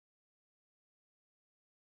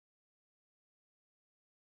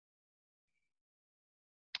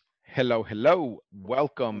Hello, hello.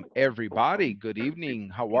 Welcome, everybody. Good evening.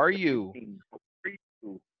 How are you?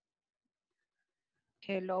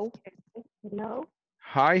 Hello.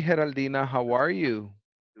 Hi, Geraldina. How are you?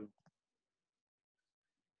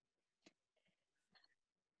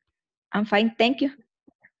 I'm fine, thank you.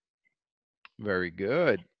 Very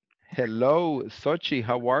good. Hello, Sochi.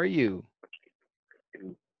 How are you?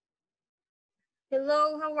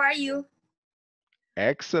 Hello, how are you?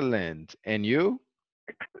 Excellent. And you?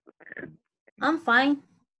 I'm fine.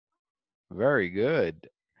 Very good.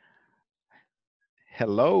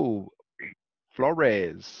 Hello,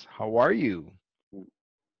 Flores. How are you?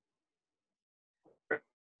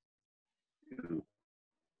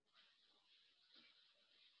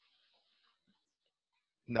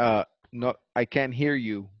 Uh, no, I can't hear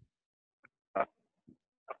you.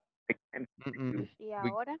 Mm-mm. ¿Y We,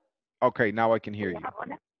 ahora? okay, now I can hear you.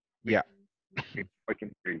 Yeah.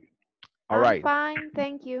 All I'm right. fine,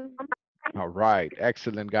 thank you. All right.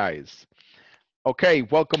 Excellent, guys. Okay,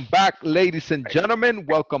 welcome back, ladies and gentlemen.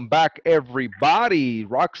 Welcome back, everybody.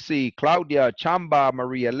 Roxy, Claudia, Chamba,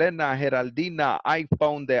 Maria Elena, Geraldina,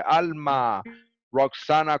 iPhone de Alma,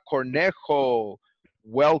 Roxana Cornejo.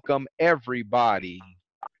 Welcome, everybody.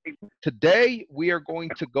 Today, we are going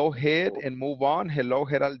to go ahead and move on. Hello,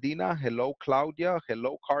 Geraldina. Hello, Claudia.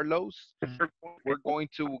 Hello, Carlos. We're going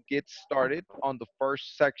to get started on the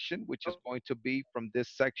first section, which is going to be from this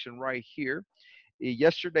section right here.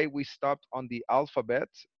 Yesterday, we stopped on the alphabet.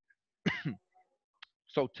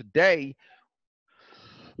 So today,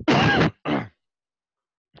 excuse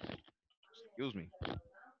me,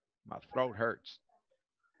 my throat hurts.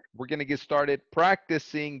 We're going to get started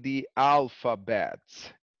practicing the alphabet.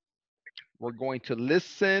 We're going to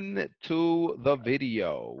listen to the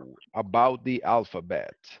video about the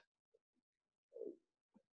alphabet.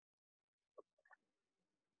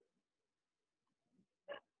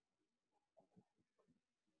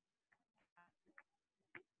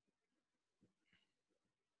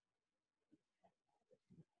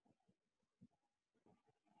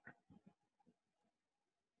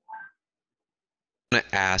 I'm going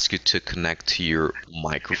to ask you to connect to your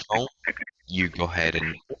microphone. You go ahead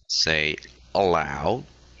and say allow.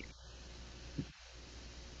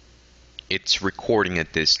 It's recording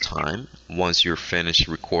at this time. Once you're finished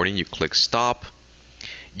recording, you click stop.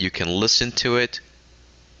 You can listen to it,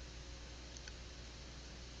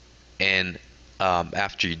 and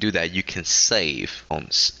after you do that, you can save.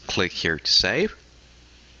 Click here to save.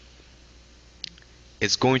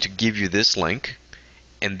 It's going to give you this link,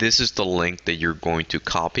 and this is the link that you're going to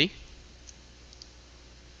copy.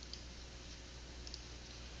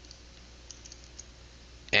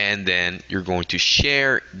 And then you're going to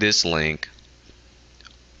share this link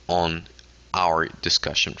on our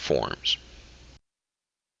discussion forums.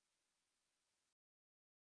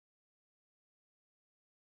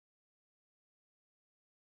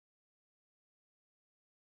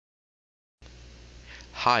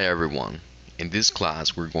 Hi everyone. In this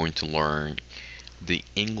class we're going to learn the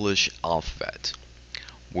English alphabet.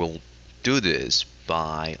 We'll do this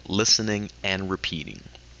by listening and repeating.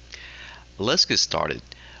 Let's get started.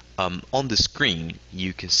 On the screen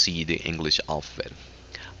you can see the English alphabet.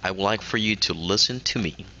 I would like for you to listen to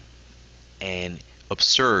me and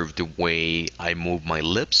observe the way I move my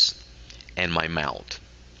lips and my mouth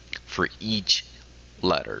for each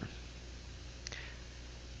letter.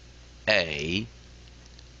 A,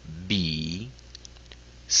 B,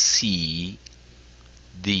 C,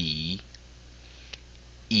 D,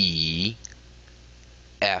 E,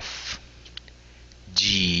 F,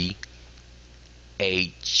 G,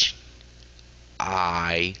 H,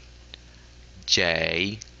 I,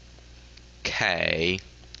 J, K,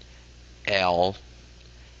 L,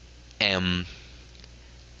 M,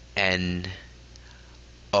 N,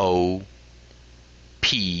 O,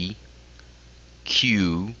 P,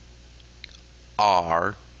 Q,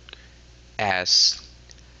 R, S,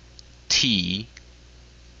 T,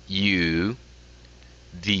 U,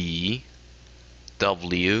 V,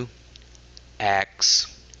 W,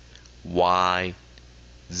 X, Y,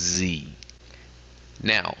 Z.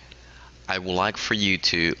 Now, I would like for you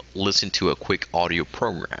to listen to a quick audio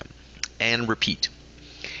program and repeat.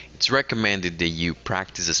 It's recommended that you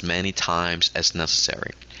practice as many times as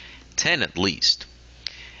necessary, 10 at least,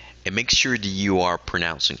 and make sure that you are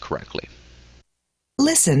pronouncing correctly.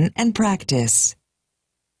 Listen and practice.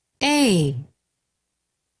 A,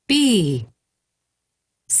 B,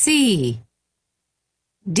 C,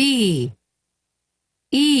 D,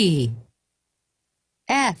 E,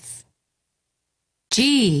 F,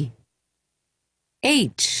 G,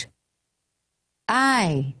 H,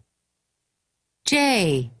 I,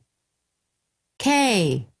 J,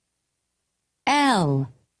 K,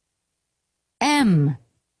 L M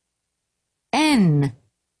N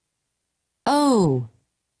O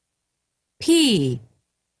P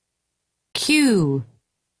Q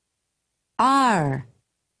R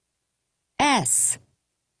S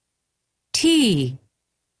T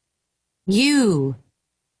U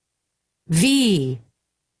V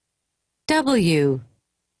W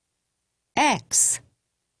X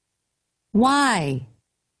Y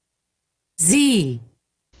Z.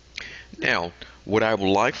 Now, what I would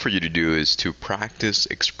like for you to do is to practice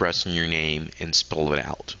expressing your name and spell it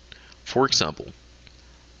out. For example,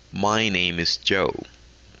 my name is Joe.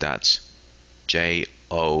 That's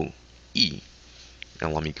J-O-E.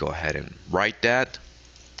 And let me go ahead and write that.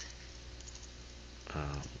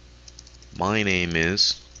 My name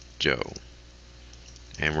is Joe.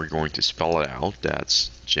 And we're going to spell it out.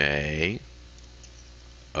 That's J-O-E.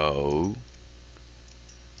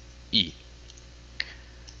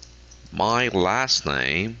 My last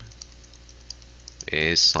name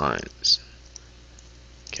is Science.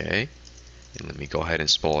 Okay, and let me go ahead and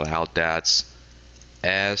spell it out. That's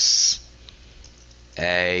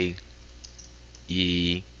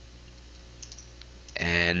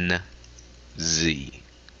S-A-E-N-Z.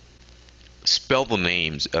 Spell the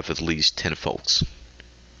names of at least 10 folks.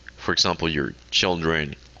 For example, your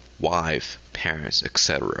children, wife, parents,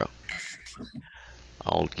 etc.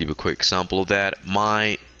 I'll give a quick example of that.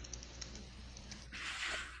 My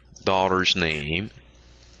daughter's name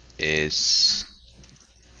is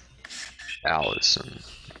Allison.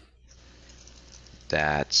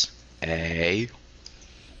 That's A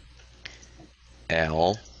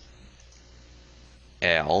L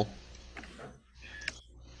L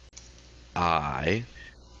I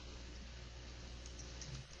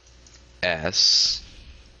S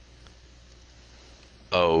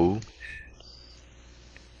O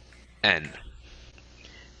N.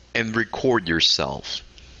 And record yourself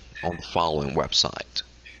on the following website,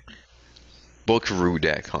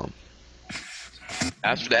 bookaroo.com.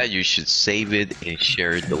 After that, you should save it and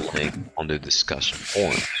share the link on the discussion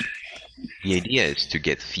forum. The idea is to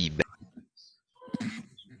get feedback.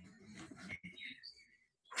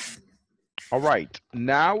 All right.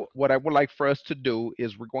 Now, what I would like for us to do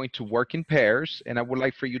is we're going to work in pairs, and I would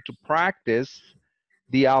like for you to practice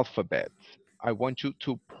the alphabet. I want you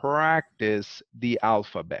to practice the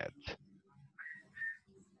alphabet.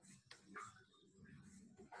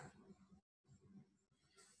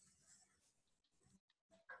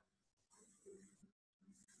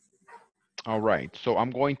 All right. So I'm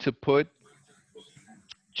going to put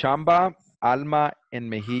Chamba, Alma, and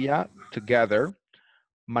Mejia together,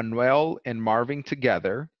 Manuel and Marvin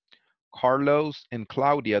together, Carlos and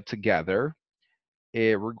Claudia together.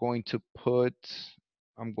 We're going to put,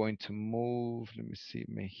 I'm going to move, let me see,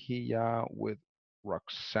 Mejia with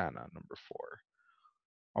Roxana, number 4.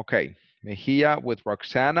 Okay, Mejia with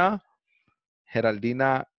Roxana,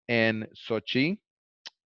 Geraldina and Sochi,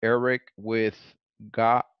 Eric with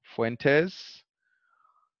Ga Fuentes,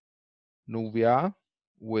 Nubia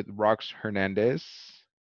with Rox Hernandez,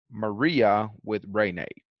 Maria with Rene.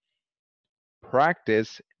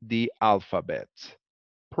 Practice the alphabet.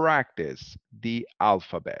 Practice the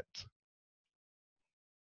alphabet.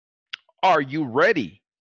 Are you ready?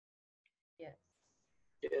 Yes.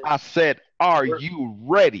 I said, are you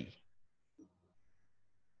ready?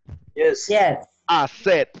 Yes. Yes. I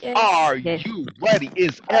said, Yes. are Yes. you ready?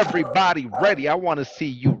 Is everybody ready? I want to see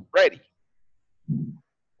you ready.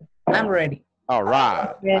 I'm ready. All right.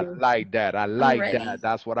 I Ready. like that. I like ready. that.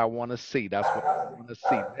 That's what I want to see. That's what I want to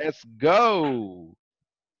see. Let's go.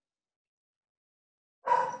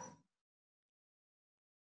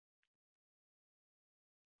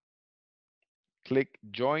 Click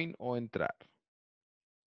join o entrar.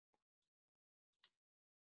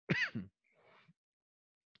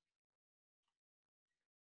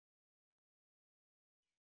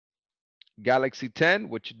 Galaxy 10,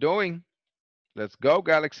 what you doing? Let's go,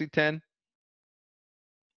 Galaxy 10.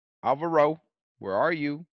 Alvaro, where are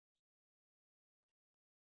you?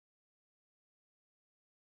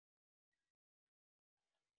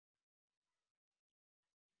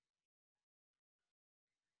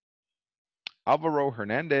 Alvaro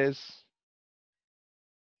Hernandez.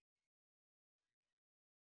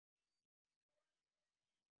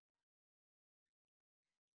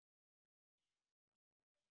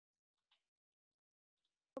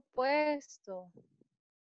 Puesto.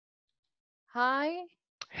 Hi,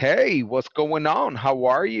 Hey, what's going on? How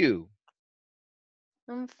are you?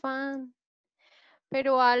 I'm fine.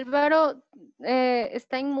 Pero Álvaro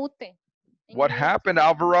está en mute, en What mute. happened,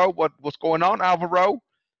 Alvaro? What's going on, Alvaro?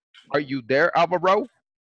 Are you there, Alvaro?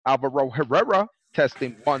 Alvaro Herrera,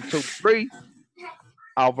 testing 1, 2, 3.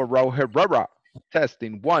 Alvaro Herrera.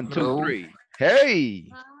 Testing. 1, 2, Hello. 3. Hey.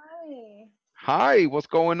 Hi. Hi. What's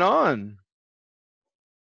going on?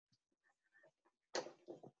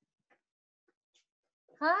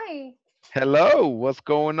 Hi. Hello. What's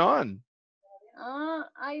going on?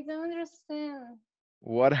 I don't understand.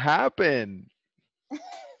 What happened?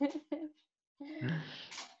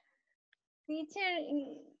 Teacher,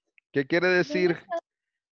 ¿Qué quiere ¿dónde decir? está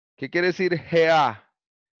 ¿Qué quiere decir GA?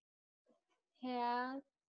 head,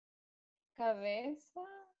 cabeza?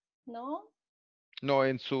 ¿No? No,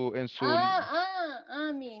 en su,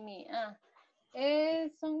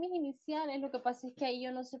 Son mis iniciales. Lo que pasa es que ahí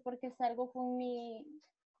yo no sé por qué salgo con mi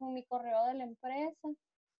correo de la empresa,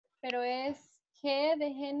 pero es G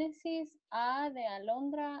de Génesis, A de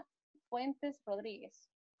Alondra, Fuentes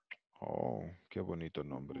Rodríguez. Oh, qué bonito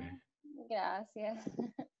nombre. Gracias.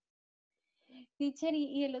 Teacher,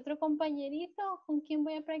 y el otro compañerito, ¿con quién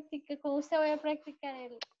voy a practicar? ¿Con usted voy a practicar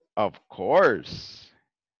el...? Of course.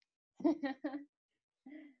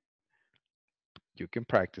 You can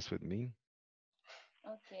practice with me.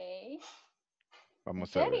 Ok. ¿En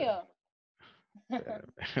Vamos a ver. serio?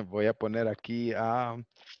 Espérame. Voy a poner aquí a...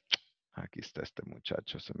 Aquí está este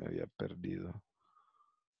muchacho, se me había perdido.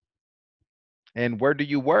 And where do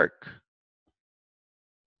you work?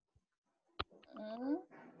 Mm,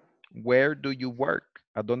 Where do you work?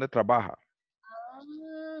 ¿A dónde trabaja?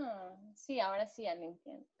 sí, ahora sí ya lo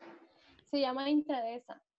entiendo. Se llama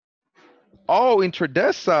Intradesa. Oh,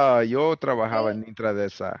 Intradesa. Yo trabajaba Sí. en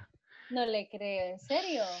Intradesa. No le creo, ¿en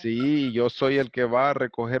serio? Sí, yo soy el que va a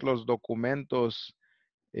recoger los documentos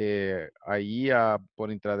ahí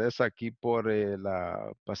por Intradesa, aquí por el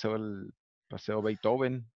Paseo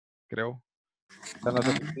Beethoven, creo. Están las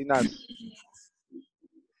oficinas.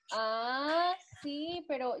 Sí,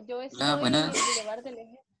 pero yo Hola, estoy en buenas. el Boulevard del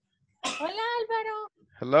Eje. Hola, Álvaro.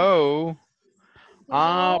 Hello.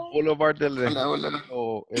 Hello. Boulevard del Hola, hola.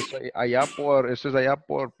 Ejército. Eso es allá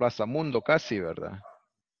por Plaza Mundo, casi, ¿verdad?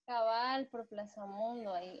 Cabal por Plaza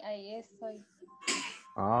Mundo, ahí estoy.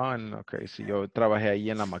 Ok, sí, yo trabajé ahí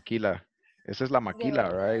en la maquila. Esa es la De maquila,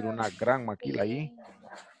 verdad. ¿verdad? Una gran maquila ahí. Sí.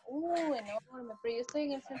 Enorme, pero yo estoy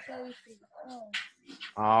en el centro de distribución.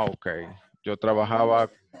 Ok. Yo Ahí trabajaba,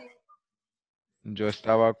 estoy. yo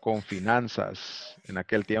estaba con finanzas en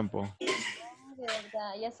aquel tiempo, De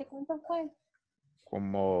verdad. ¿Y hace cuánto fue?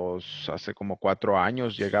 hace como 4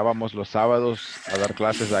 años. Llegábamos los sábados a dar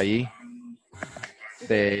clases ahí. ¿Y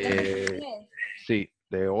te dio clases de De, inglés? sí,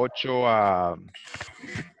 de 8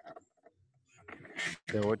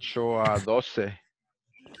 a 12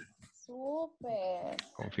 Súper,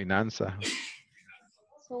 con finanzas.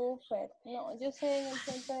 súper. No, yo sé en el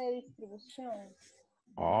centro de distribución.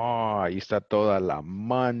 Oh, ahí está toda la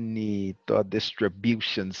money, toda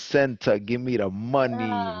distribution center. Give me the money.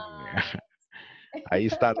 Ah, Ahí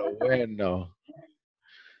está lo bueno.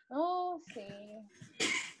 oh, sí,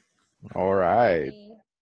 All right. sí.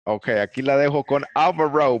 Ok, aquí la dejo con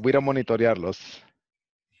Alvaro. Voy a monitorearlos.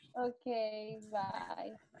 Ok,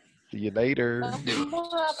 bye. See you later.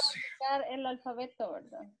 Vamos a practicar el alfabeto,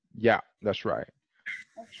 ¿verdad? Yeah, that's right.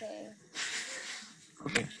 Ok.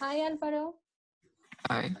 Okay. Hi, Álvaro.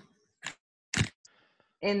 Hi.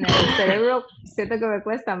 En el cerebro siento que me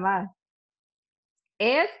cuesta más.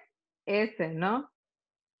 Es ese, ¿no?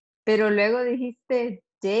 Pero luego dijiste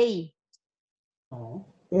J.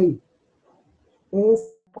 Hey,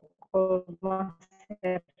 es por más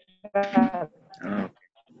cerrado.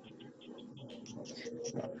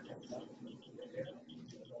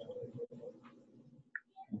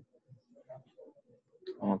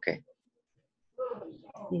 Ah, ok,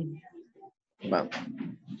 Sí. va.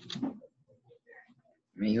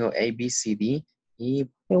 Me dijo A, B, C, D y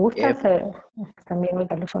Me gusta F, hacer también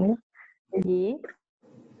ahorita los sonidos. G,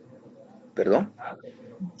 perdón,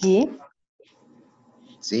 G,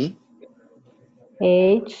 C,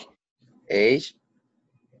 H, H,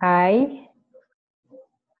 I,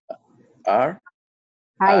 R,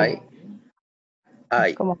 I.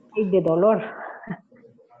 I, I. Como I de dolor.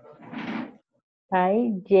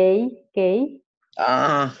 I, J, K,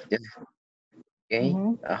 Ah, ya, ok,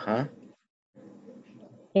 ujú, ajá,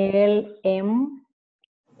 L, M,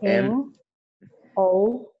 M, N,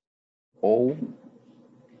 O, O,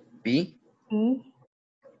 P, P, Q,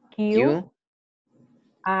 Q,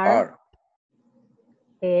 R, R,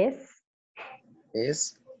 S,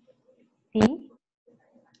 S, T,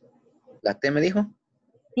 la T me dijo,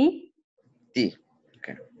 T. T, ok.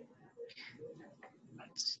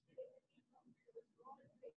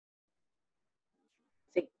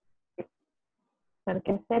 Sí. Para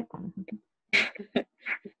que sepan.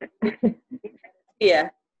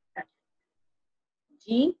 Yeah.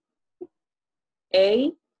 G,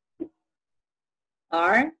 A,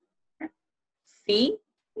 R, C,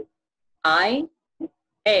 I,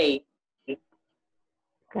 A.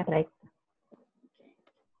 Correcto.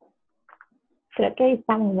 Creo que ahí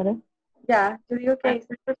estamos, ¿verdad? Ya, yo digo que ahí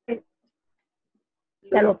está perfecto.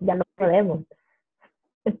 Ya lo podemos.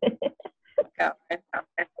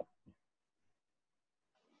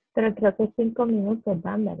 Pero creo que 5 minutos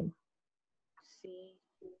van, ¿verdad? Sí.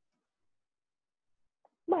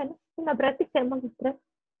 Bueno, una practiquemos los tres.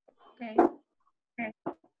 Okay.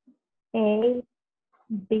 A,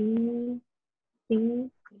 B,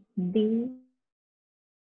 C, D.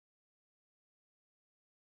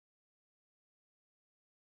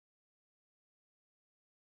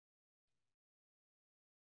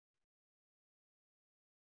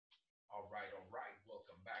 All right.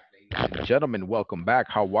 Welcome back, ladies and gentlemen. Welcome back.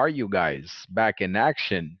 How are you guys? Back in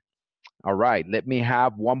action. All right. Let me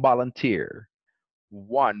have one volunteer.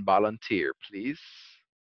 One volunteer, please.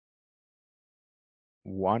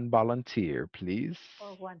 One volunteer, please.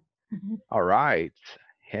 Or one. All right.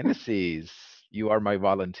 Genesis, you are my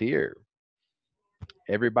volunteer.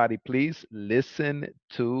 Everybody, please listen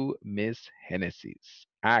to Miss Genesis.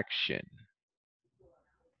 Action.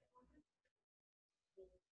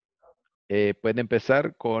 Pueden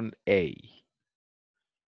empezar con A.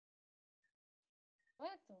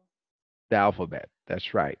 The alphabet.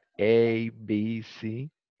 That's right. A, B, C.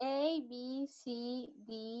 A, B, C,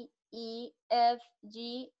 D, E, F,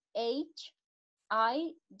 G, H,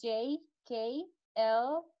 I, J, K,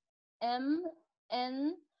 L, M,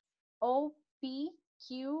 N, O, P,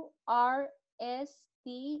 Q, R, S,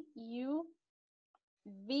 T, U,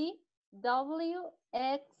 V, W,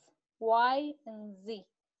 X, Y, and Z.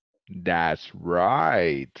 That's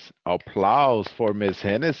right. Applause for Miss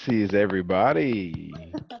Genesis, everybody.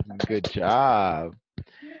 Good job.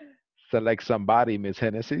 Select somebody, Miss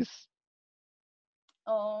Genesis.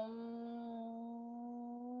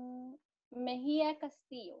 Mejía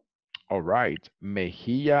Castillo. All right.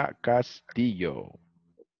 Mejía Castillo.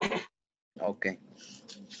 Okay.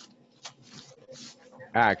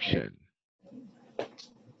 Action.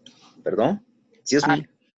 Perdón. Excuse me.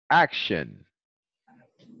 Action.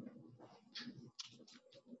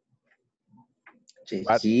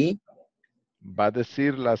 He. Va a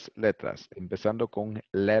decir las letras, empezando con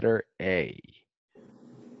letter A.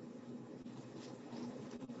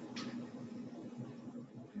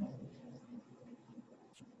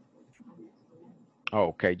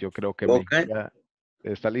 Ok, yo creo que Okay. Mejía.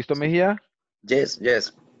 ¿Está listo, Mejía? Yes,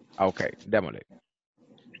 yes. Ok, démosle.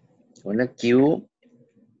 Una Q,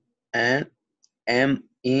 N, M,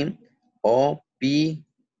 I, O, P,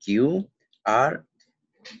 Q, R,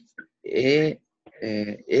 E,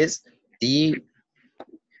 S, T,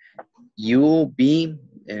 U, B,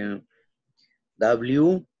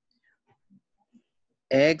 W,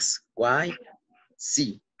 X, Y,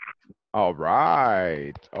 Z. All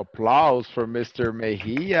right. Applause for Mr.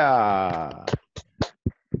 Mejía.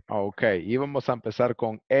 Ok, íbamos a empezar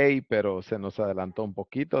con A, pero se nos adelantó un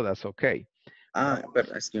poquito. That's okay.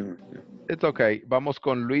 Perdón, excuse me. It's okay. Vamos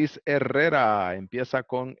con Luis Herrera. Empieza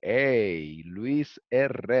con A. Luis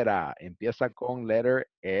Herrera. Empieza con letter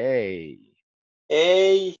A.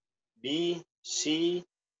 A, B, C,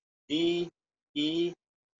 D, E,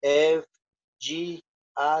 F, G,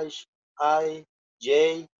 H, I,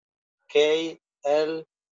 J, K, L,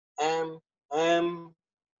 M,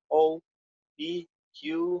 O, P,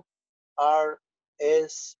 Q, R,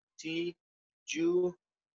 S, T, U,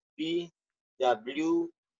 V, W,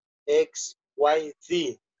 X, Y,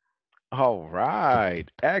 Z. All right.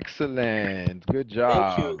 Excellent. Good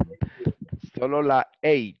Thank you. job. Solo la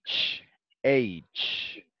H.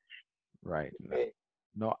 H. Right. Okay.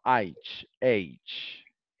 No H. H.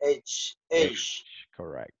 H.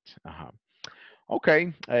 Correct. Ajá. Ok.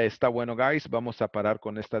 Está bueno, guys. Vamos a parar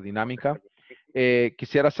con esta dinámica.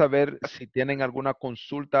 Quisiera saber si tienen alguna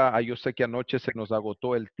consulta. Yo sé que anoche se nos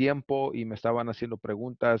agotó el tiempo y me estaban haciendo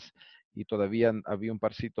preguntas y todavía había un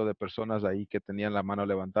parcito de personas ahí que tenían la mano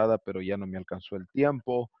levantada, pero ya no me alcanzó el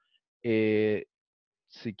tiempo.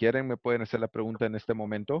 Si quieren, me pueden hacer la pregunta en este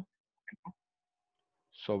momento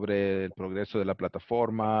sobre el progreso de la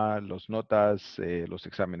plataforma, las notas, los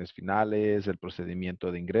exámenes finales, el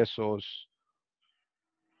procedimiento de ingresos.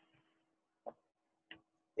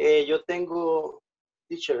 Yo tengo,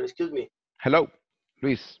 teacher, excuse me. Hello,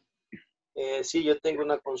 Luis. Sí, yo tengo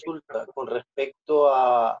una consulta con respecto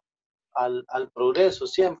al progreso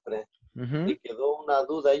siempre. Me quedó una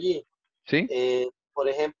duda allí. Sí. Por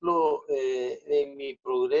ejemplo, en mi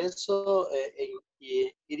progreso,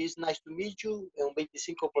 it is nice to meet you, un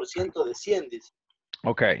 25% desciende.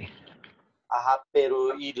 Ok. Ajá,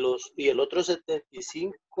 pero y el otro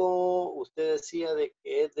 75, usted decía de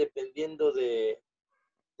que es dependiendo del,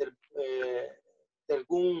 de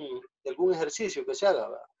algún ejercicio que se haga,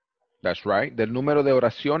 ¿verdad? That's right. Del número de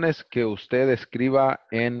oraciones que usted escriba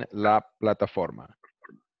en la plataforma.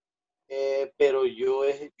 Pero yo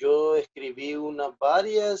escribí unas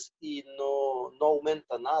varias y no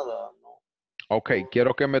aumenta nada, ¿no? Ok,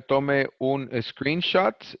 quiero que me tome un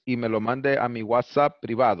screenshot y me lo mande a mi WhatsApp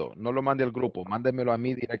privado. No lo mande al grupo, mándemelo a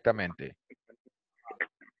mí directamente.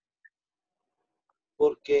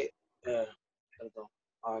 Porque, perdón,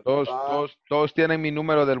 acá Todos tienen mi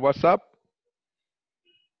número del WhatsApp.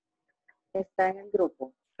 Está en el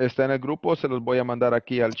grupo. Está en el grupo, se los voy a mandar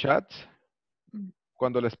aquí al chat.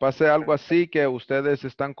 Cuando les pase algo así, que ustedes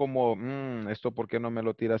están como, ¿esto por qué no me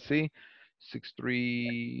lo tira así?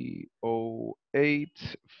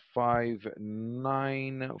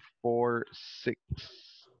 6308-5946.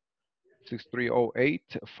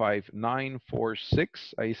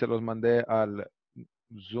 6308-5946. Ahí se los mandé al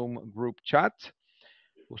Zoom Group Chat.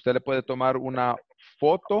 Usted le puede tomar una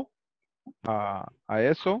foto a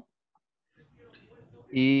eso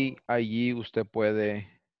y allí usted puede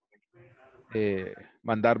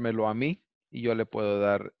mandármelo a mí y yo le puedo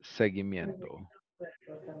dar seguimiento.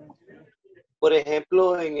 por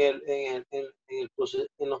ejemplo, en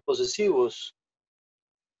los posesivos,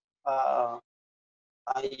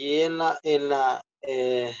 allí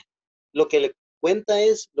lo que le cuenta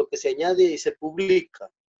es lo que se añade y se publica.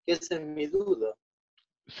 Esa es mi duda.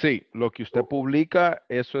 Sí, lo que usted publica,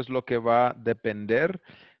 eso es lo que va a depender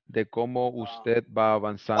de cómo usted va Va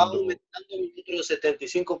avanzando. aumentando el otro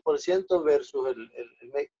 75% versus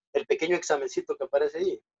el pequeño examencito que aparece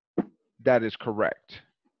ahí. That is correct.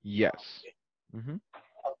 Yes.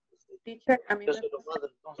 Teacher, a mí Yo me se lo mando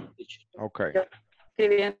entonces, teacher. Okay. yo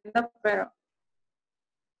escribiendo, pero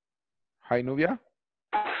Hi, Nubia.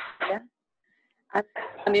 ya. A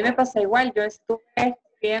mí me pasa igual. Yo estuve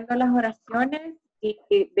escribiendo las oraciones y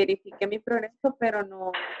verifiqué mi progreso, pero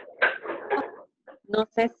no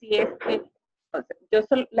sé si es que o sea, yo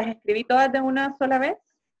las escribí todas de una sola vez.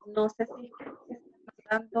 No sé si es que estoy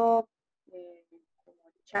mandando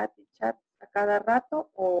como chat y chat a cada rato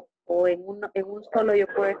o en un solo yo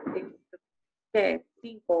puedo escribir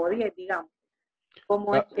 5 o 10, digamos.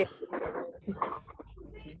 ¿Cómo es que?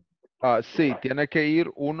 Sí, tiene que ir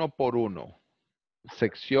uno por uno,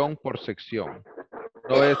 sección por sección.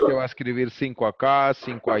 No es que va a escribir 5 acá,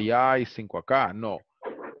 5 allá y 5 acá. No.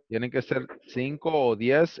 Tienen que ser 5 o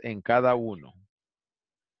 10 en cada uno.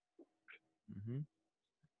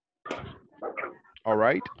 All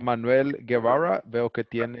right. Manuel Guevara, veo que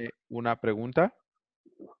tiene una pregunta.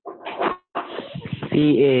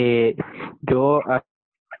 Sí, yo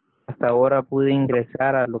hasta ahora pude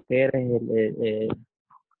ingresar a lo que era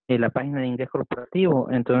la página de Inglés Corporativo.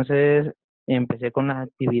 Entonces empecé con las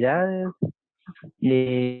actividades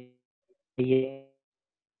y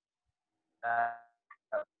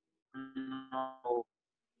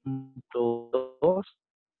 1.2,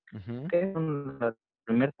 que es la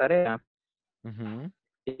primera tarea.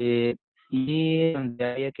 Y donde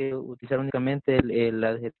había que utilizar únicamente el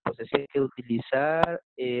adjetivo, se había que utilizar,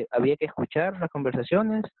 había que escuchar las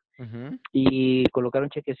conversaciones y colocar un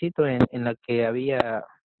chequecito en la que había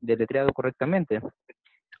deletreado correctamente. Pero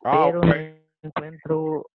Okay.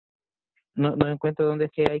 no encuentro dónde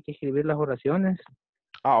es que hay que escribir las oraciones.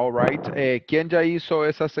 All right. ¿Quién ya hizo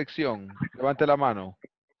esa sección? Levante la mano.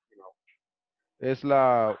 Es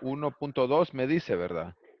la 1.2, me dice,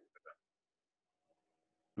 ¿verdad?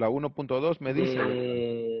 La 1.2 me dice,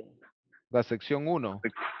 ¿verdad? La sección 1.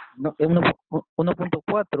 No, es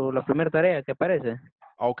 1.4, la primera tarea que aparece.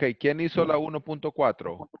 Ok, ¿quién hizo la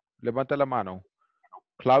 1.4? Levante la mano.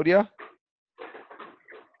 ¿Claudia?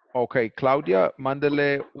 Ok, Claudia,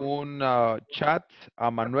 mándele un chat a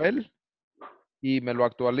Manuel y me lo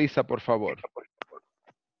actualiza, por favor.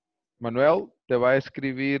 Manuel, te va a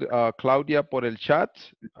escribir Claudia por el chat,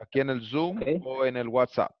 aquí en el Zoom o en el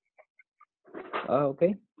WhatsApp.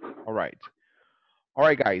 Okay. All right. All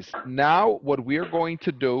right, guys. Now what we're going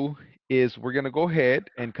to do is we're going to go ahead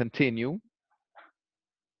and continue.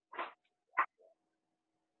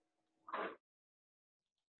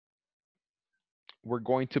 We're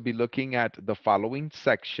going to be looking at the following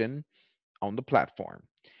section on the platform.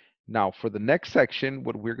 Now, for the next section,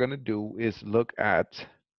 what we're going to do is look at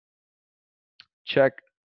check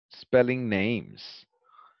spelling names.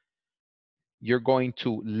 You're going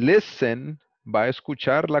to listen, va a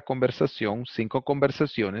escuchar la conversación, 5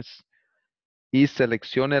 conversaciones, y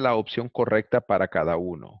seleccione la opción correcta para cada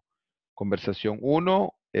uno. Conversación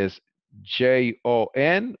 1 es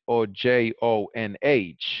J-O-N o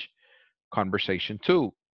J-O-N-H. Conversation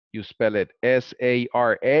 2. You spell it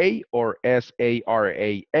S-A-R-A or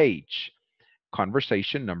S-A-R-A-H.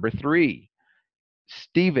 Conversation number 3.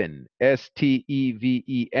 Stephen,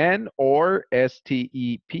 S-T-E-V-E-N or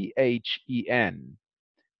S-T-E-P-H-E-N.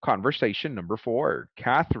 Conversation number 4.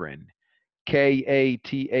 Catherine,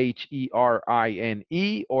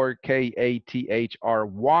 K-A-T-H-E-R-I-N-E or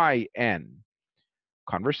K-A-T-H-R-Y-N.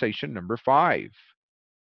 Conversation number 5.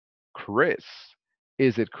 Chris.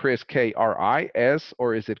 Is it Chris K-R-I-S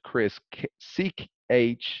or is it Chris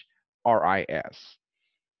C-H-R-I-S?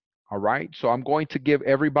 All right, so I'm going to give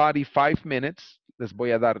everybody 5 minutes. Les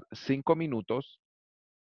voy a dar 5 minutos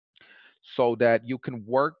so that you can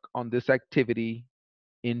work on this activity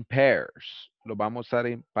in pairs. Lo vamos a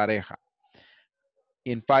hacer en pareja.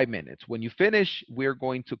 In 5 minutes. When you finish, we're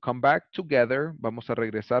going to come back together. Vamos a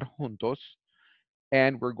regresar juntos.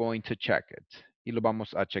 And we're going to check it. Y lo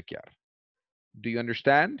vamos a chequear. Do you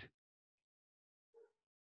understand?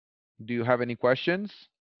 Do you have any questions?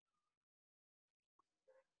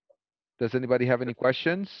 Does anybody have any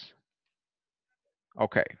questions?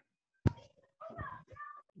 Okay.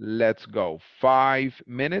 Let's go. 5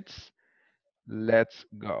 minutes. Let's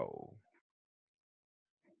go.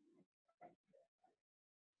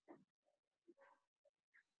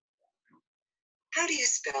 How do you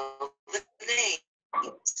spell the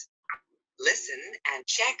names? Listen and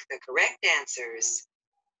check the correct answers.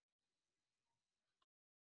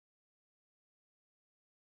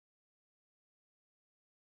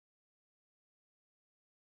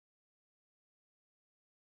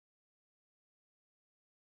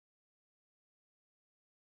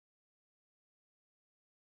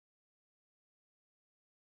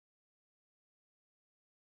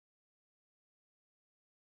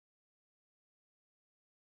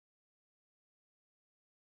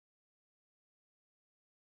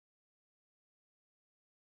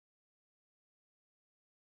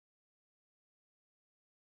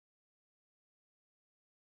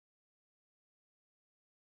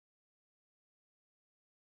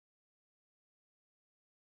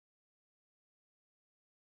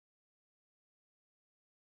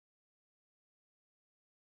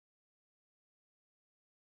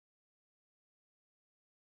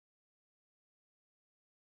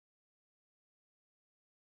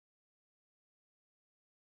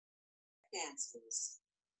 Answers.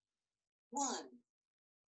 1.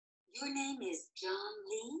 Your name is John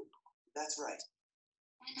Lee? That's right.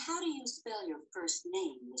 And how do you spell your first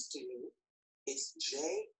name, Mr. Lee? It's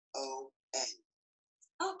J-O-N.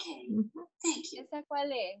 Okay, thank you. ¿Esa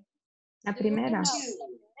cuál es? La Yo creo que es primera. la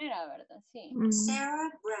primera, ¿verdad? Sí.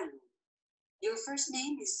 Sarah Brown. Your first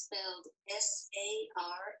name is spelled S-A-R-A-H?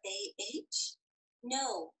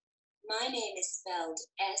 No, my name is spelled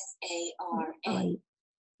S-A-R-A.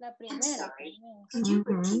 La I'm primera. sorry. También. Could you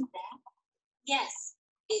repeat that? Yes,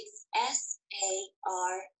 it's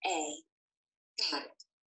S-A-R-A. Got it.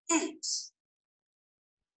 Thanks.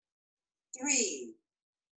 3.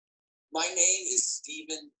 My name is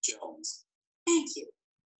Stephen Jones. Thank you.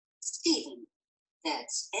 Stephen.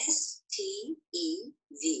 That's S-T-E-V.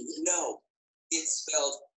 No, it's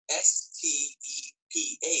spelled S-T-E-P-H-E-N.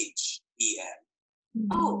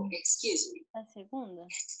 Oh, excuse me. La segunda.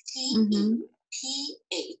 S-T-E-P-H-E-N.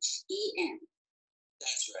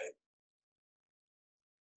 That's right.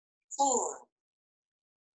 4.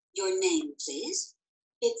 Your name, please.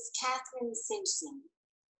 It's Catherine Simpson.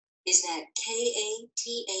 Is that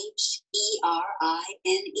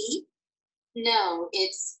K-A-T-H-E-R-I-N-E? No,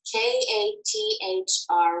 it's K-A-T-H-R-Y-N.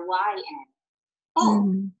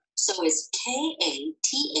 Oh, so it's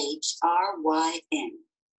K-A-T-H-R-Y-N.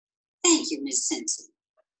 Thank you, Miss Simpson.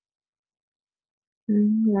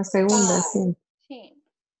 La segunda, 5. sí. Sí.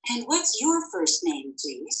 And what's your first name,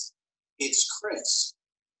 please? It's Chris.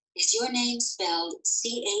 Is your name spelled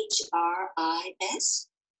C-H-R-I-S?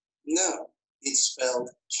 No, it's spelled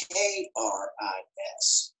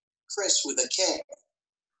K-R-I-S. Chris with a K.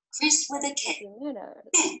 Chris with a K. Primera, ¿verdad?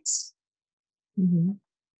 Thanks.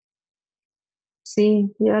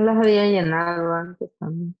 Sí, yo las había llenado antes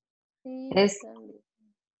también. Sí, Es- también.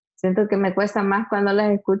 Siento que me cuesta más cuando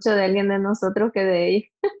las escucho de alguien de nosotros que de ellos.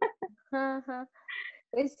 Ajá.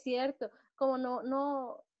 Es cierto. Como no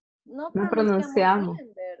No pronunciamos pronunciamos.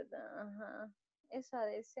 bien, ¿verdad? Ajá. Eso ha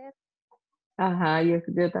de ser. Ajá, yo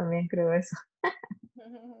también creo eso.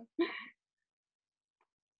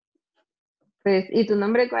 Pues, ¿y tu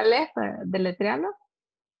nombre cuál es? Para deletrearlo.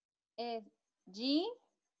 Es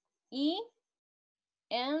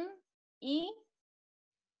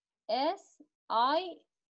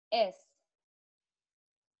G-E-N-I-S-I-S.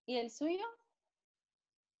 ¿Y el suyo?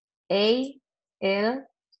 A-L-M-A.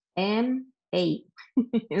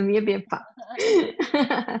 Bien, bien fácil.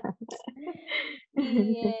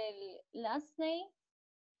 Y el last name.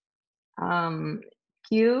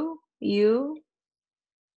 Q, U.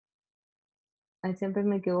 Ay, siempre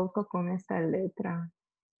me equivoco con esta letra.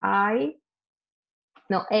 I.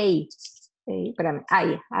 No, A. Espérame.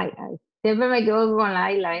 I. Siempre me equivoco con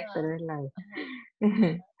la I y la E, pero es la I.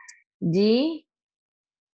 G.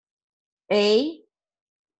 A.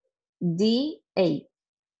 D. A.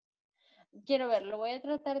 Quiero ver, lo voy a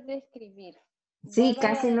tratar de escribir. Sí, Vuélvalo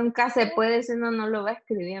casi a nunca se decir. puede si uno no lo va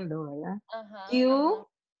escribiendo, ¿verdad? Ajá, Q, ajá.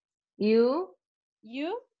 U,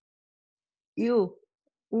 You.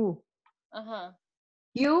 U, Ajá,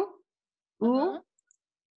 Q, U,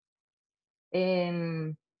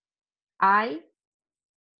 ajá, I,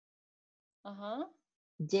 ajá.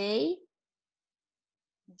 J,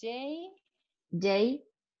 J. J,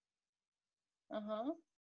 Ajá,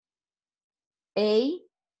 A, ajá.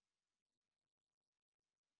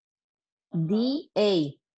 D,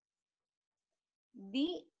 A,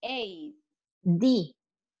 D. A. D,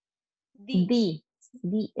 D. D,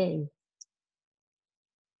 D, A.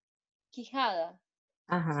 Quijada.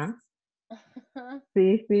 Ajá,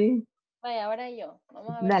 sí, sí. Vaya, ahora yo.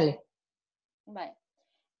 Vamos a ver si. Dale. Vaya.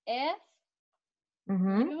 F.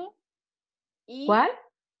 Ujú. U. E. ¿Cuál?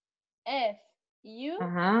 F. U.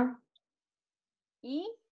 Ajá, E.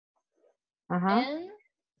 ajá, N.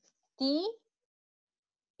 T.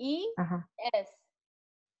 E. ajá. S.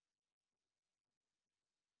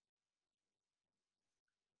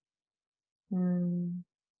 Mm,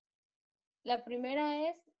 La primera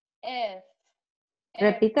es F. F.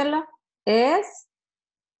 Repítelo. Es.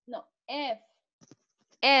 No, F.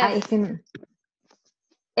 Ay, F. es que no.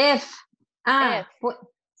 F. F.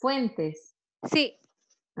 Fuentes. Sí.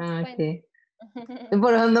 Ah, Fuente. ok.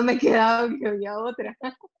 Por eso no me quedaba que había otra.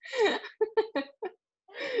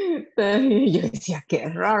 Yo decía, qué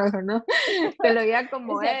raro, ¿no? Te lo veía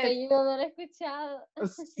como Ese es. apellido no lo he escuchado.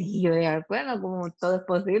 Sí, yo decía, bueno, como todo es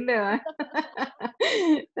posible, ¿verdad?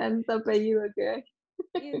 Tanto apellido que hay.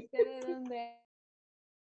 ¿Y usted de dónde?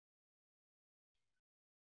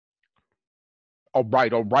 All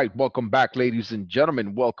right. Welcome back, ladies and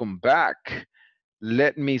gentlemen. Welcome back.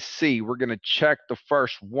 Let me see. We're going to check the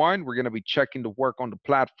first one. We're going to be checking the work on the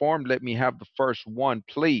platform. Let me have the first one,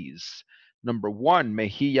 please. Number one,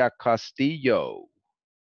 Mejia Castillo.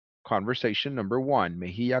 Conversation number one,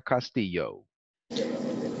 Mejia Castillo.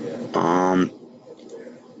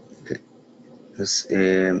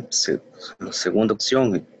 Segunda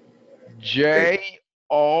opción.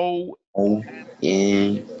 J-O.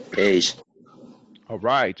 O-N-H. All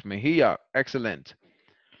right, Mejia. Excellent.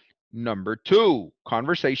 Number two,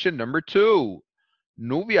 conversation number two,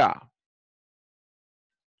 Nubia.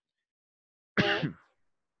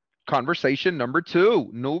 Conversation number two,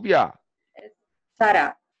 Nubia.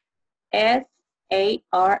 Sara.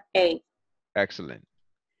 S-A-R-A. Excellent.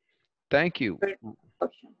 Thank you.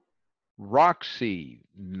 Roxy,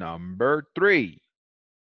 number three.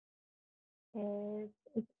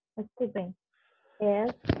 Steven.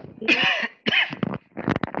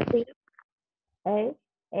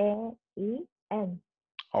 S-T-A-E-N.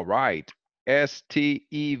 All right. S-T-E-V-E-N.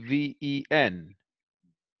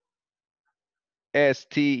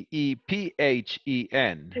 S-T-E-P-H-E-N.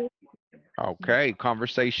 Okay.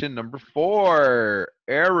 Conversation number four,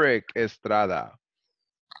 Eric Estrada.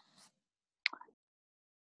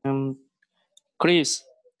 Chris.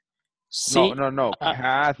 No.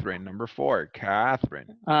 Catherine, number four, Catherine.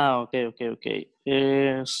 Okay.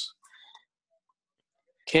 Es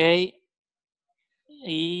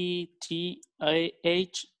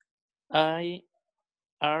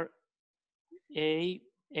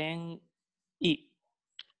K-E-T-H-I-R-A-N-E.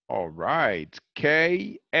 All right.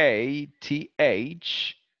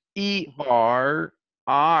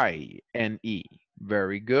 K-A-T-H-E-R-I-N-E.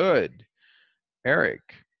 Very good. Eric.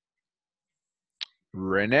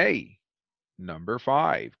 Renee. Number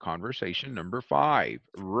five. Conversation number five.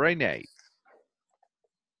 Renee.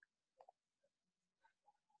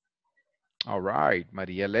 All right.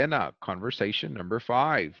 Maria Elena. Conversation number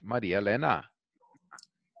five. Maria Elena.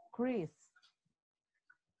 Chris.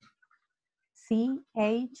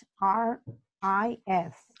 C-H-R-I-S.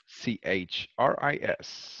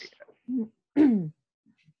 C-H-R-I-S.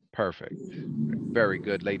 Perfect. Very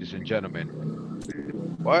good, ladies and gentlemen.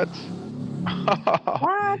 What?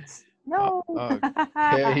 What? No.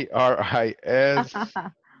 K-R-I-S.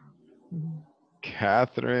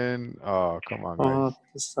 Catherine. Oh, come on, guys.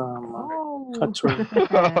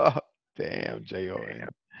 Damn, J-O-N.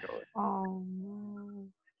 Oh, no.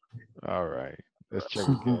 All right. Let's check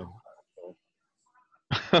again.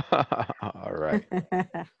 All right.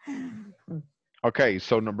 Okay,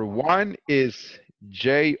 so number 1 is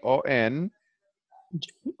Jon.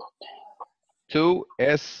 2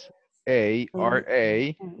 Sara. Sure.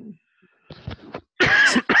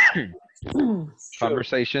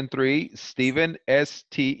 Conversation 3, Stephen,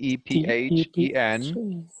 Stephen.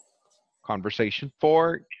 Conversation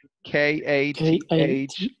 4, Kathryn.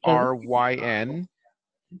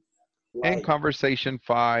 And conversation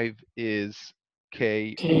 5 is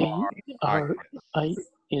KRIS.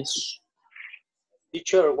 K-R-I-S.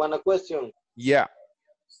 Teacher, one question. Yeah,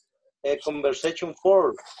 Conversation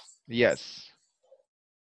 4. yes.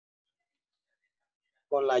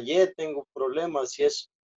 Con la Y tengo problemas si es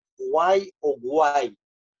Y o Y.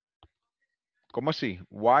 ¿Cómo así?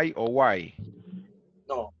 ¿Y o Y?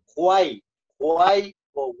 No, Y. Y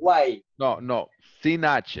o Y. No, sin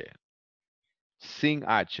H. Sin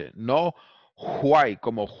H. No, Huay,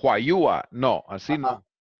 como Huayúa. No, así Ajá. no.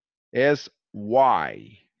 Es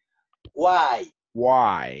Y. Y.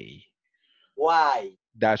 Y. Y.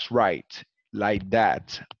 That's right. Like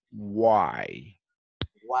that. Y.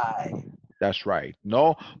 Y. That's right.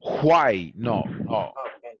 No, why. No.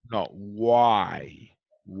 Okay. No. Why.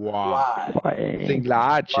 Y. Sin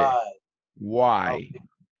la H. Y. Why. Okay.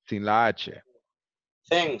 Sin la H.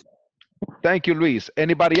 Thanks. Thank you, Luis.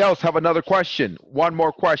 Anybody else have another question? One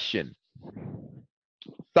more question.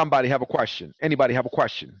 Somebody have a question. Anybody have a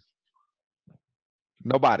question?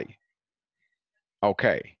 Nobody.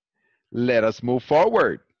 Okay. Let us move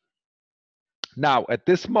forward. Now, at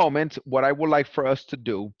this moment, what I would like for us to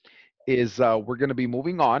do is we're going to be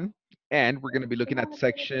moving on, and we're going to be looking at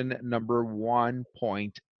section number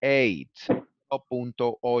 1.8.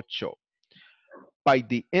 1.8. By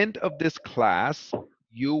the end of this class,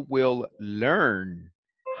 you will learn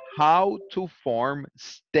how to form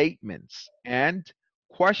statements and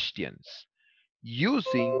questions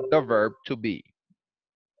using the verb to be.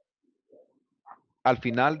 Al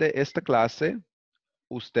final de esta clase,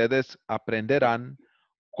 ustedes aprenderán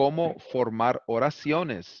cómo formar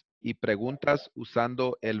oraciones y preguntas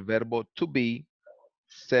usando el verbo to be,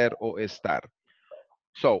 ser o estar.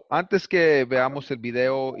 So, antes que veamos el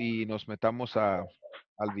video y nos metamos al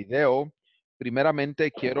video,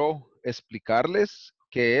 primeramente quiero explicarles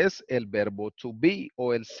qué es el verbo to be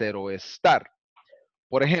o el ser o estar.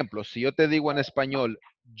 Por ejemplo, si yo te digo en español,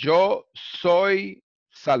 yo soy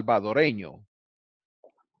salvadoreño.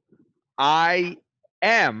 I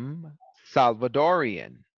am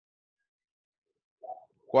Salvadorian.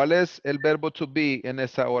 ¿Cuál es el verbo to be en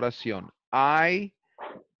esa oración? I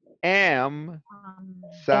am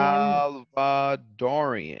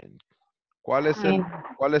Salvadorian. ¿Cuál es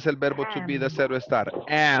el verbo to be de ser o estar?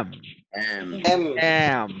 Am.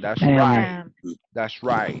 That's right. That's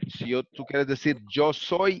right. Si tú quieres decir yo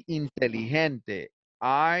soy inteligente.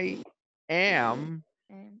 I am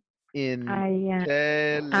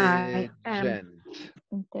intelligent.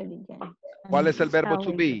 ¿Cuál es el verbo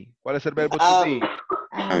to be? ¿Cuál es el verbo to be?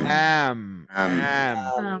 Am.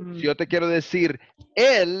 Si yo te quiero decir,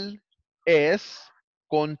 él es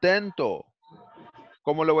contento.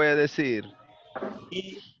 ¿Cómo le voy a decir?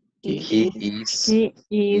 He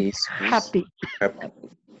is happy.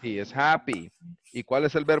 He is happy. ¿Y cuál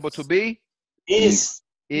es el verbo to be? Is.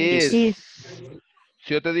 Si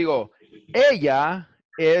yo te digo, ella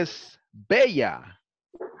es bella.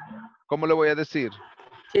 ¿Cómo le voy a decir?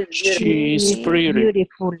 She is pretty.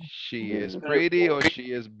 Beautiful. She is pretty or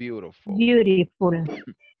she is beautiful. Beautiful.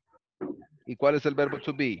 ¿Y cuál es el verbo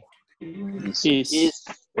to be?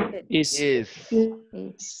 Is.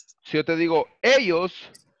 Si yo te digo, ellos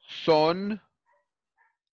son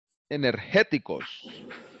energéticos.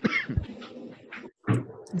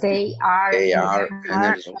 They are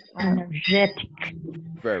energetic.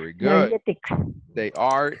 Very good. Energetic. They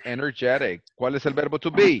are energetic. ¿Cuál es el verbo to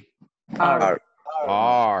be? are.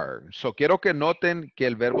 So quiero que noten que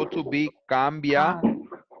el verbo to be cambia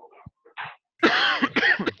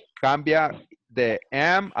de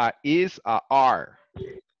am a is a are.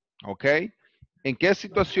 ¿Ok? ¿En qué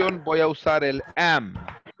situación voy a usar el am?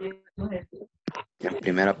 En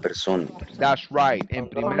primera persona. That's right. En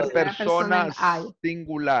primera persona I.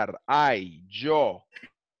 singular. I, yo.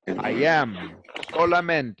 I am.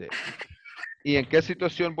 Solamente. ¿Y en qué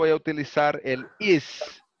situación voy a utilizar el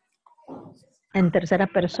is? En tercera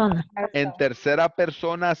persona. En tercera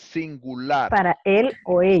persona singular. Para él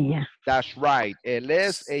o ella. That's right. Él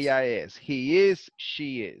es, ella es. He is,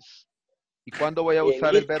 she is. ¿Y cuándo voy a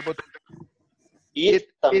usar el verbo? It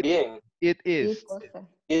también. It is.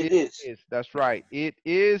 It is. That's right. It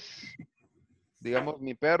is, digamos,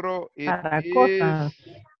 mi perro. It Para is cosas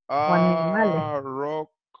o animales. a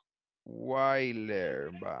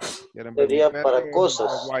Rottweiler. Va. ¿Quieren ver mi Sería perro? para Un cosas.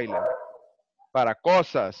 Rottweiler. Para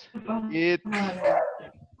cosas. It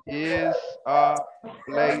is a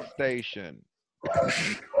PlayStation.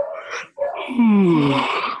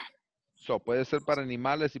 So, puede ser para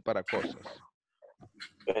animales y para cosas.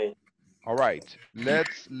 Okay. All right.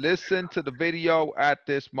 Let's listen to the video at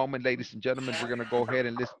this moment, ladies and gentlemen. We're going to go ahead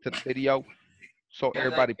and listen to the video. So,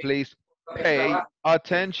 everybody, please pay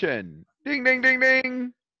attention. Ding, ding, ding,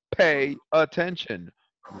 ding. Pay attention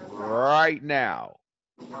right now.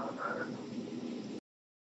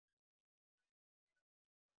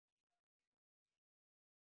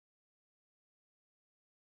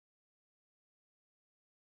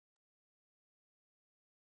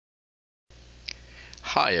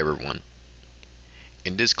 Hi everyone.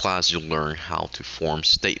 In this class you'll learn how to form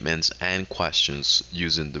statements and questions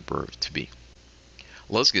using the verb to be.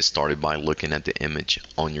 Let's get started by looking at the image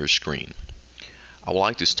on your screen. I would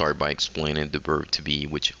like to start by explaining the verb to be,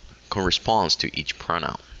 which corresponds to each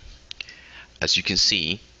pronoun. As you can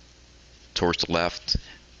see, towards the left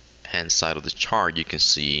hand side of the chart you can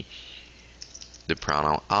see the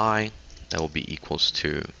pronoun I, that will be equals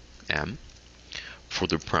to am. For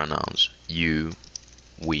the pronouns you,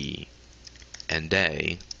 we, and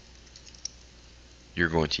they, you're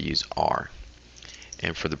going to use are.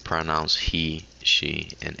 And for the pronouns he,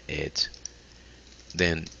 she, and it,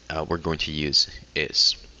 then we're going to use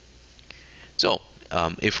is. So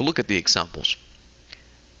if we look at the examples,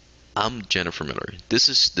 I'm Jennifer Miller. This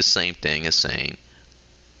is the same thing as saying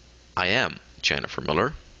I am Jennifer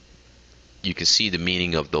Miller. You can see the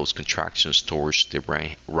meaning of those contractions towards the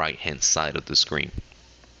right hand side of the screen.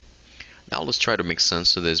 Now let's try to make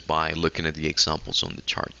sense of this by looking at the examples on the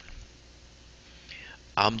chart.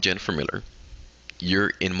 I'm Jennifer Miller.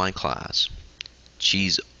 You're in my class.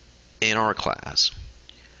 She's in our class.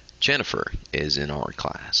 Jennifer is in our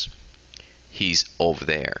class. He's over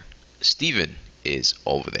there. Steven is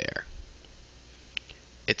over there.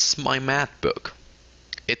 It's my math book.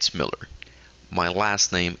 It's Miller. My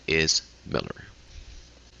last name is Miller.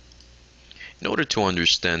 In order to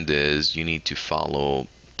understand this, you need to follow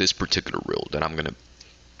this particular rule that I'm going to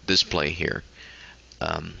display here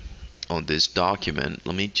on this document.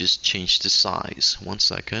 Let me just change the size. 1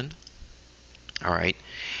 second. All right.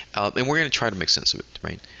 And we're going to try to make sense of it,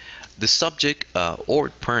 right? The subject or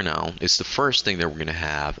pronoun is the first thing that we're going to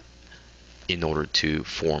have in order to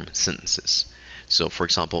form sentences. So, for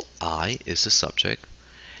example, I is the subject.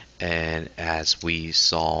 And as we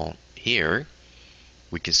saw here,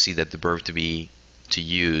 we can see that the verb to be to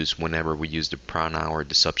use whenever we use the pronoun or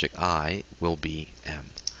the subject I will be am.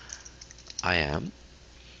 I am.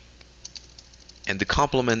 And the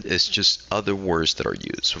complement is just other words that are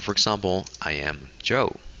used. So for example, I am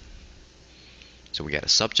Joe. So we got a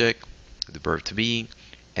subject, the verb to be,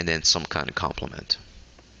 and then some kind of complement.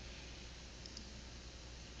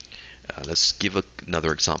 Let's give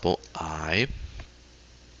another example. I,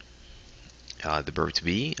 the verb to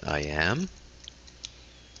be, I am.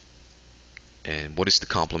 And what is the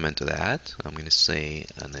complement to that? I'm going to say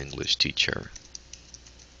an English teacher.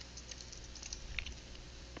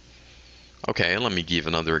 Okay, let me give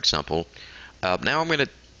another example. Now I'm going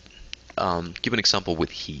to give an example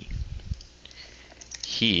with he.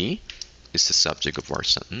 He is the subject of our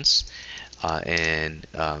sentence. And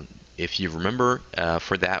if you remember,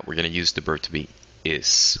 for that, we're going to use the verb to be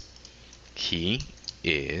is. He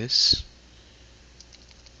is.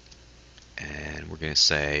 And we're going to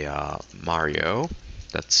say Mario.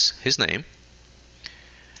 That's his name.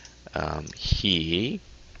 He.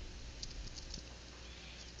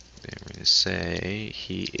 And we're going to say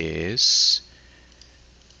he is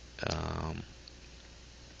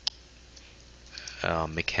a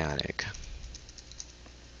mechanic.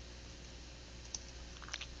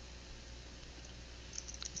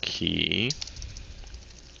 He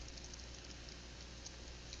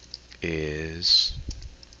is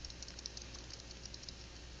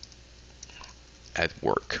at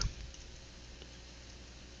work.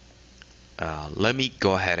 Let me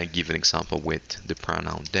go ahead and give an example with the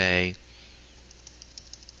pronoun they.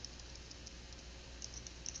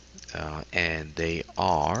 And they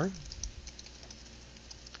are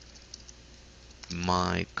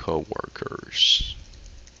my co-workers.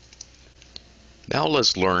 Now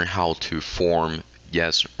let's learn how to form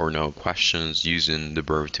yes or no questions using the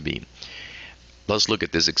verb to be. Let's look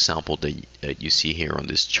at this example that you see here on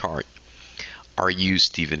this chart. Are you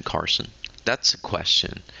Stephen Carson? That's a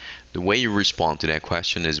question. The way you respond to that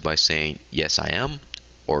question is by saying yes I am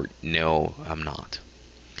or no I'm not.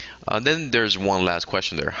 Then there's one last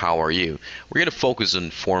question there. How are you? We're going to focus on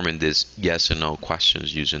forming this yes and no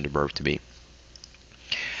questions using the verb to be.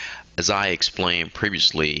 As I explained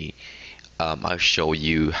previously, I'll show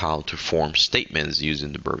you how to form statements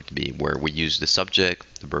using the verb to be, where we use the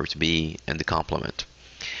subject, the verb to be, and the complement.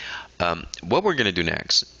 What we're going to do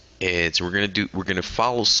next is we're going to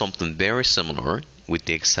follow something very similar, with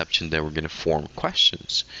the exception that we're going to form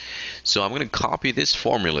questions. So I'm going to copy this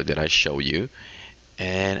formula that I show you,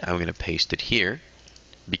 and I'm going to paste it here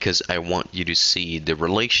because I want you to see the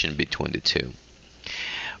relation between the two.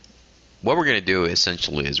 What we're going to do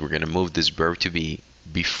essentially is we're going to move this verb to be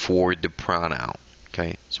before the pronoun.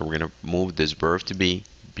 Okay, so we're going to move this verb to be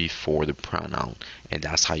before the pronoun, and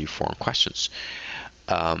that's how you form questions.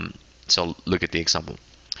 So look at the example.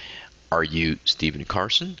 Are you Stephen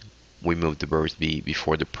Carson? We move the verb to be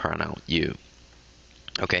before the pronoun you.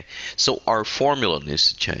 Okay, so our formula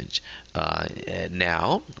needs to change.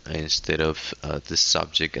 Now, instead of the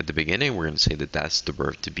subject at the beginning, we're going to say that that's the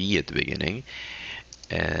verb to be at the beginning.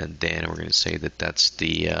 And then we're going to say that that's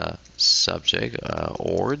the subject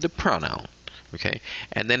or the pronoun. Okay,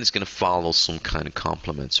 and then it's going to follow some kind of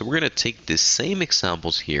complement. So we're going to take the same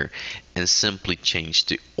examples here and simply change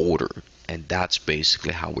the order. And that's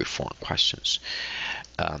basically how we form questions.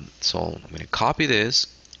 So I'm going to copy this,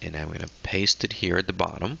 and I'm going to paste it here at the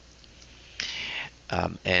bottom.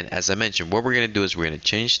 And as I mentioned, what we're going to do is we're going to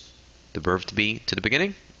change the verb to be to the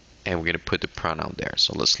beginning, and we're going to put the pronoun there.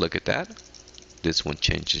 So let's look at that. This one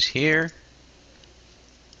changes here.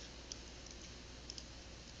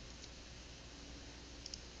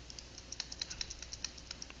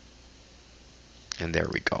 And there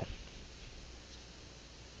we go.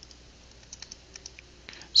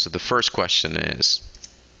 So the first question is,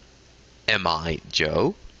 am I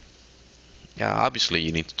Joe? Yeah, obviously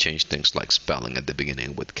you need to change things like spelling at the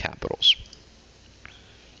beginning with capitals.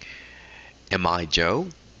 Am I Joe?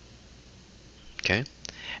 Okay.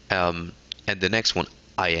 And the next one,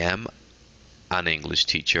 I am an English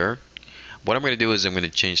teacher. What I'm going to do is I'm going to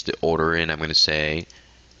change the order, and I'm going to say,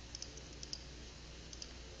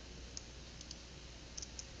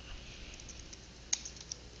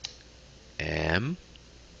 am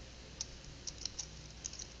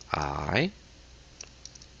I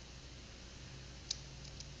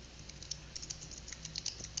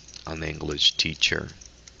an English teacher?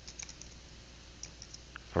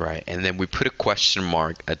 All right, and then we put a question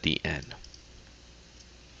mark at the end.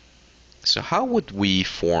 So how would we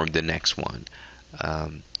form the next one?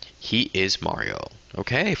 He is Mario.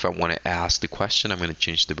 Okay, if I want to ask the question, I'm going to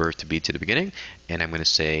change the verb to be to the beginning, and I'm going to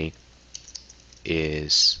say,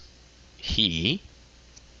 is he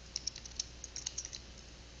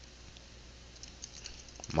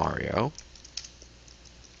Mario?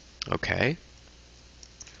 Okay.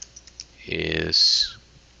 Is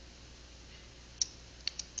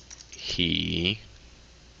he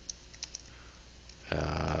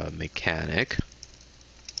a mechanic?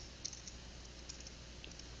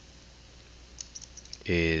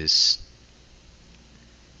 Is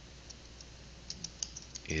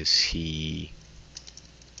he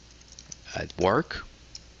at work?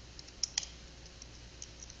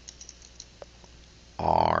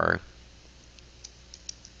 Are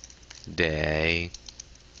they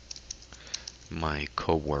my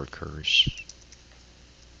coworkers?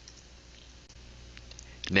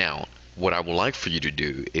 Now, what I would like for you to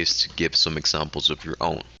do is to give some examples of your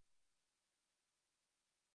own.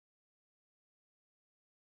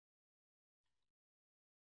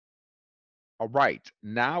 All right,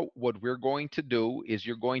 now what we're going to do is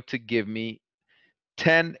you're going to give me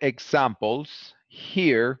 10 examples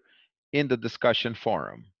here in the discussion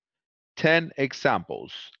forum. 10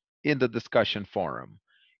 examples in the discussion forum.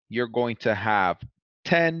 You're going to have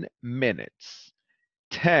 10 minutes.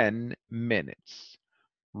 10 minutes.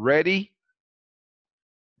 Ready?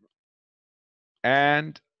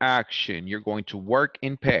 And action. You're going to work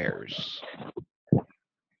in pairs.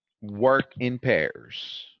 Work in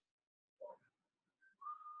pairs.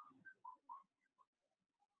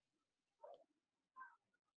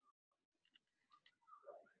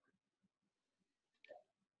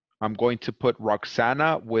 I'm going to put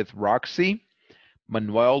Roxana with Roxy,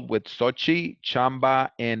 Manuel with Sochi,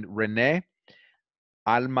 Chamba and Renee,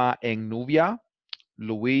 Alma and Nubia,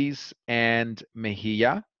 Luis and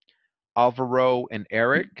Mejia, Alvaro and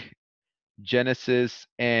Eric, Genesis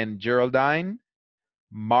and Geraldine,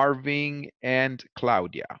 Marvin and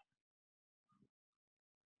Claudia.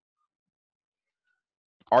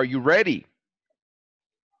 Are you ready?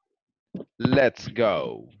 Let's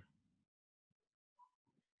go.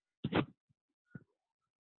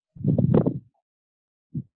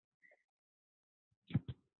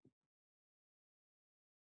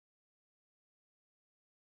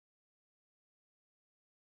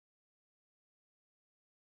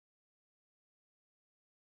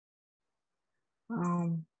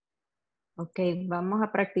 Um, ok, vamos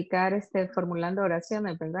a practicar formulando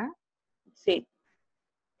oraciones, ¿verdad? Sí.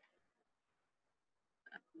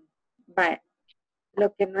 Vale.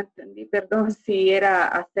 Lo que no entendí, perdón, si era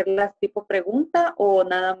hacerlas tipo pregunta o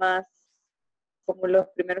nada más como los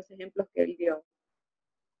primeros ejemplos que él dio.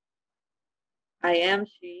 I am,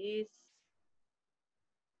 she is,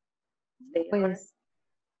 they are. Pues,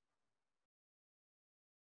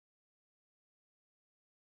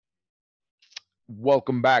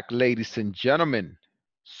 Welcome back, ladies and gentlemen.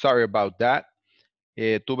 Sorry about that.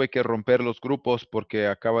 Tuve que romper los grupos porque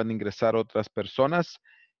acaban de ingresar otras personas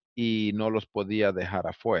y no los podía dejar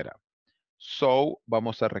afuera. So,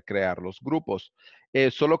 vamos a recrear los grupos.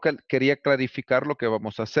 Solo que quería clarificar lo que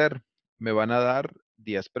vamos a hacer. Me van a dar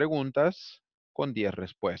 10 preguntas con 10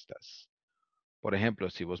 respuestas. Por ejemplo,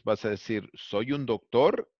 si vos vas a decir, soy un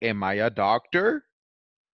doctor, am I a doctor?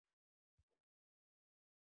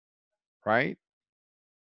 Right?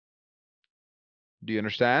 Do you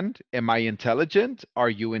understand? Am I intelligent? Are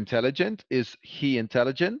you intelligent? Is he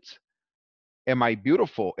intelligent? Am I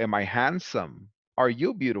beautiful? Am I handsome? Are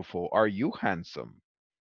you beautiful? Are you handsome?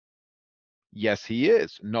 Yes, he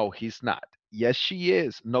is. No, he's not. Yes, she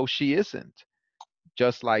is. No, she isn't.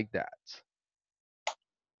 Just like that.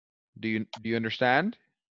 Do you understand?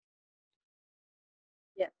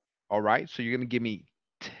 Yes. All right. So you're going to give me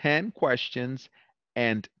 10 questions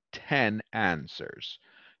and 10 answers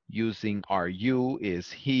using are you,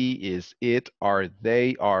 is he, is it, are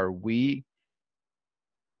they, are we.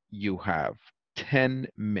 You have 10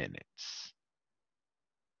 minutes.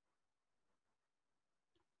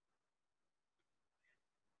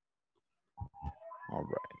 All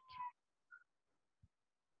right.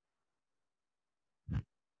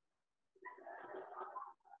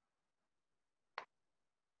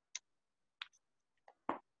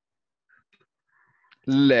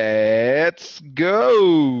 Let's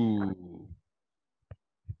go.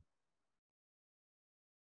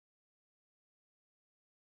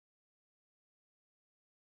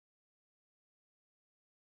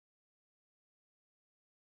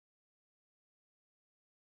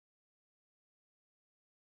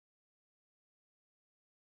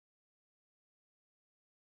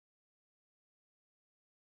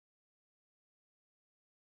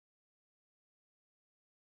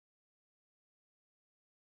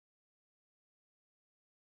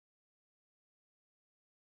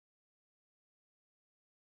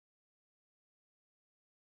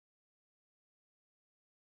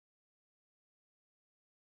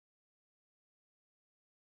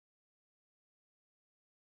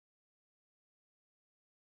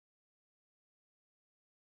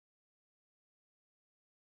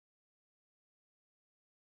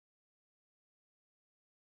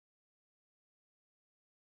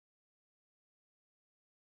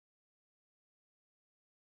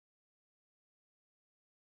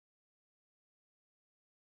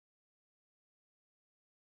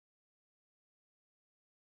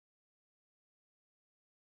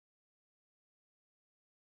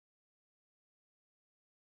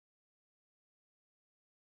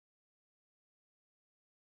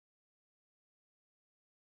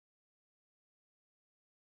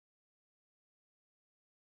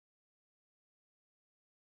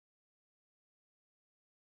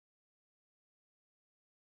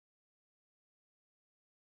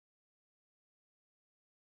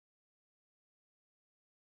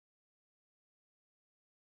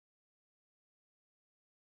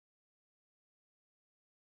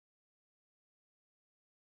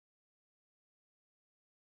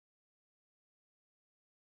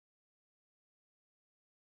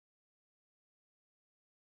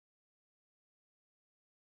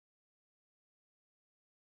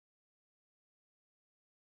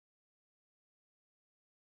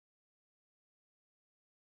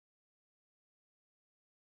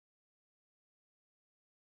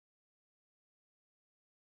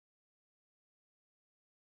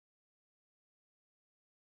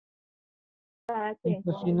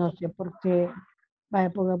 Pues sí, no sé por qué. Vaya,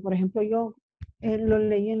 porque por ejemplo yo lo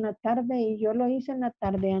leí en la tarde y yo lo hice en la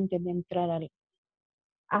tarde antes de entrar al...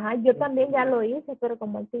 Ajá, yo también ya lo hice, pero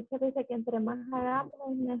como el teacher dice que entre más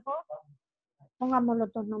hagamos mejor, Pongamos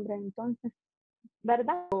los dos nombres entonces.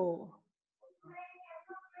 ¿verdad?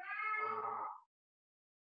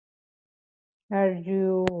 Are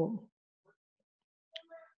you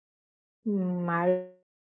married?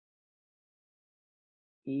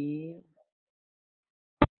 Y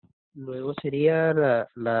luego sería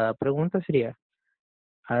la pregunta sería,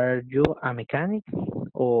 ¿Are you a mechanic?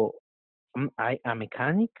 O ¿Am I a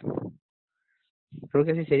mechanic? Creo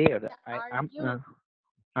que así sería, ¿verdad? Are Am, you?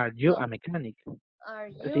 are you No. a mechanic?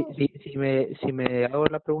 Are Si, you? si me hago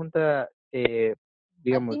la pregunta,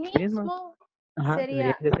 digamos, A ti yo mismo, mismo ajá,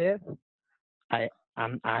 tendría sería que ser,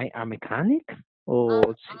 am I a mechanic? O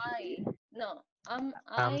am si, I. No, am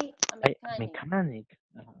am I a I a mechanic? mechanic?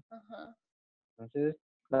 Ajá. Ajá. Entonces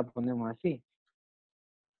la ponemos así.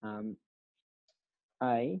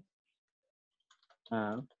 I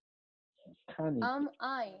a mechanic. Am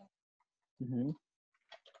I? Ujú.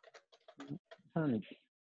 Mechanic.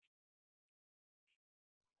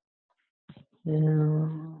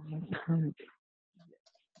 Mechanic.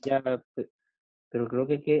 Ya, pero creo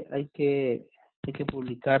que hay que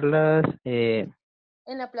publicarlas En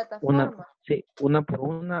la una, plataforma. sí, una por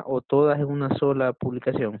una o todas en una sola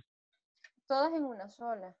publicación. Todas en una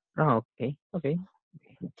sola. Ah, ok, ok.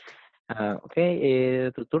 Ok,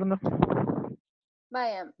 tu turno.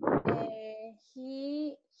 Vaya.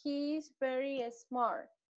 He's very smart.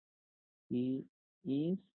 He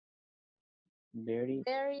is very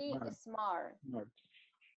Very smart. smart. Smart.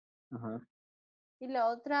 Ajá. Y la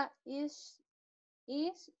otra is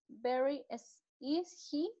very is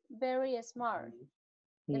he very smart.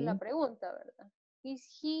 Es la He pregunta, ¿verdad? Is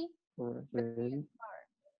he very smart?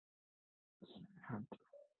 smart.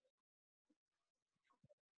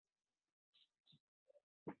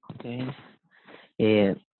 Ok.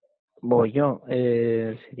 Voy yo.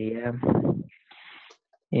 Sería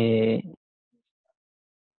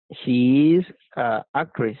she is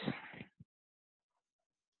actress.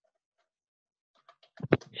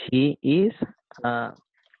 She is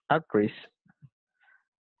actress.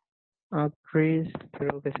 Actress,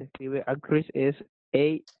 creo que se escribe actress es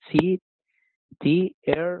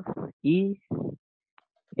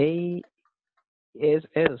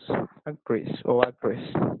A-C-T-R-E-A-S-S. Actress o actress.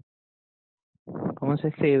 ¿Cómo se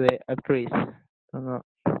escribe actress? No.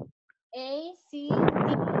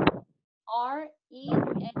 A-C-T-R-E-S-S.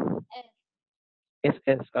 Es,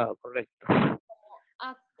 correcto.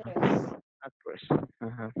 Actress. Actress.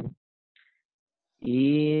 Ajá.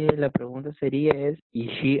 Y la pregunta sería ¿is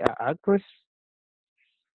she a actress?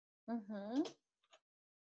 Ujú.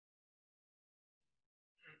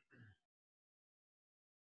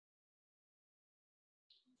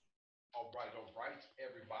 All right,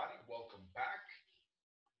 everybody, welcome back.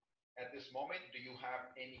 At this moment, do you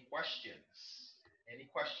have any questions? Any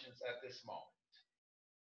questions at this moment?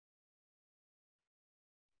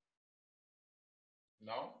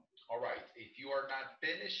 No? All right. If you are not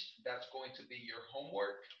finished, that's going to be your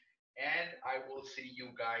homework. And I will see you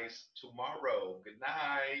guys tomorrow. Good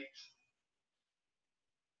night.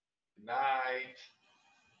 Good night.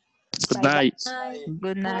 Good Bye night. bye.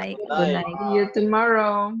 Good night. Good Good night. night. See you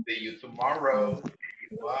tomorrow. See you tomorrow.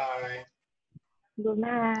 Bye. Good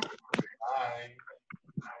night. Bye.